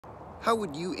How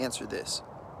would you answer this?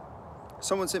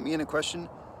 Someone sent me in a question,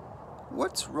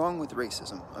 what's wrong with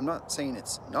racism? I'm not saying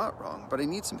it's not wrong, but I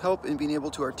need some help in being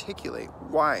able to articulate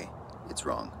why it's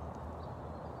wrong.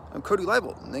 I'm Cody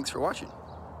Leibold, and thanks for watching.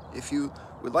 If you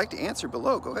would like to answer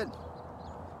below, go ahead.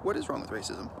 What is wrong with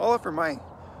racism? I'll offer my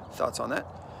thoughts on that.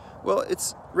 Well,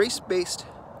 it's race-based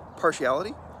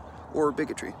partiality or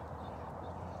bigotry.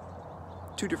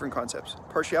 Two different concepts.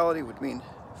 Partiality would mean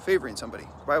favoring somebody.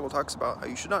 The Bible talks about how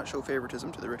you should not show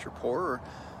favoritism to the rich or poor, or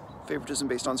favoritism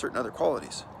based on certain other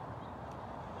qualities.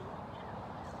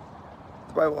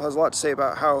 The Bible has a lot to say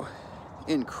about how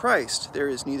in Christ there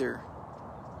is neither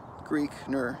Greek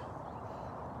nor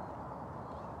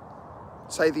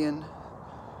Scythian,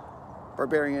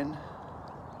 barbarian.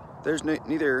 There's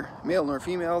neither male nor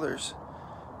female. There's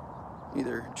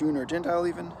neither Jew nor Gentile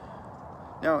even.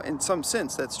 Now, in some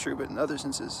sense that's true, but in other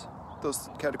senses those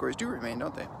categories do remain,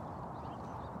 don't they?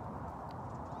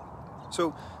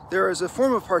 So there is a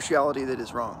form of partiality that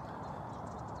is wrong.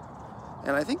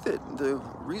 And I think that the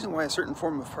reason why a certain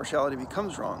form of partiality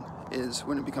becomes wrong is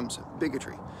when it becomes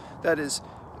bigotry. That is,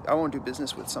 I won't do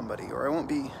business with somebody, or I won't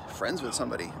be friends with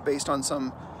somebody based on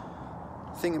some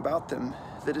thing about them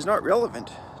that is not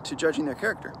relevant to judging their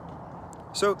character.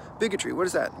 So bigotry, what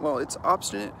is that? Well, it's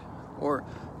obstinate or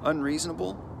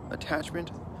unreasonable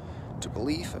attachment to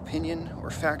belief, opinion, or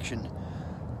faction.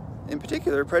 In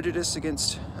particular, prejudice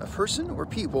against a person or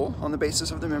people on the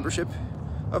basis of their membership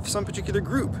of some particular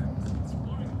group.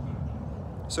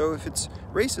 So if it's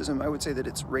racism, I would say that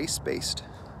it's race-based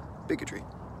bigotry.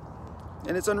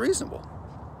 And it's unreasonable.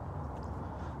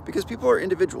 Because people are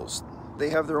individuals. They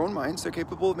have their own minds. They're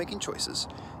capable of making choices.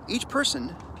 Each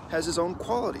person has his own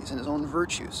qualities and his own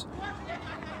virtues.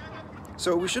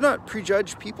 So we should not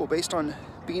prejudge people based on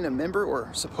being a member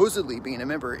or supposedly being a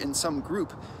member in some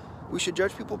group. We should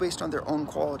judge people based on their own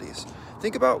qualities.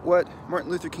 Think about what Martin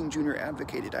Luther King Jr.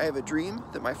 advocated. I have a dream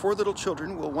that my 4 little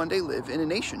children will one day live in a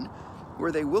nation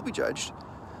where they will be judged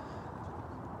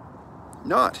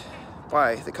not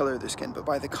by the color of their skin, but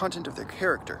by the content of their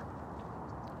character.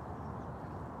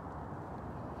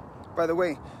 By the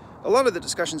way, a lot of the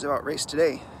discussions about race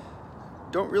today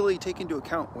don't really take into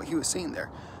account what he was saying there.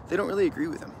 They don't really agree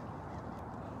with him.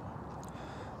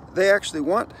 They actually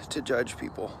want to judge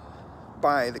people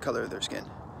by the color of their skin.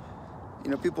 You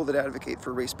know, people that advocate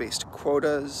for race-based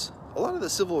quotas, a lot of the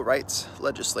civil rights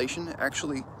legislation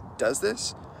actually does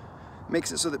this,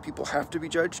 makes it so that people have to be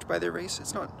judged by their race.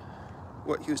 It's not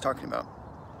what he was talking about.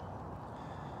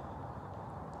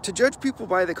 To judge people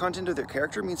by the content of their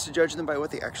character means to judge them by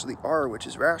what they actually are, which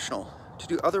is rational. To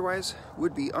do otherwise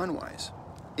would be unwise,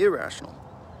 irrational.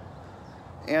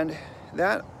 And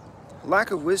that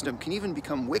lack of wisdom can even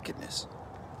become wickedness.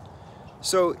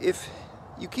 So if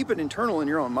you keep it internal in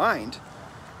your own mind,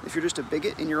 if you're just a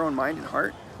bigot in your own mind and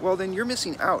heart, well, then you're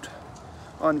missing out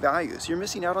on values. You're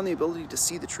missing out on the ability to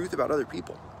see the truth about other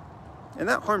people. And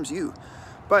that harms you.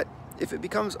 But if it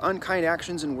becomes unkind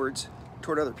actions and words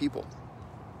toward other people,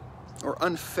 or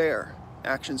unfair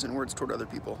actions and words toward other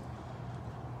people,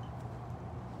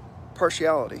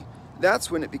 partiality,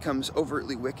 that's when it becomes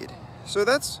overtly wicked. So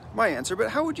that's my answer, but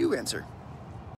how would you answer?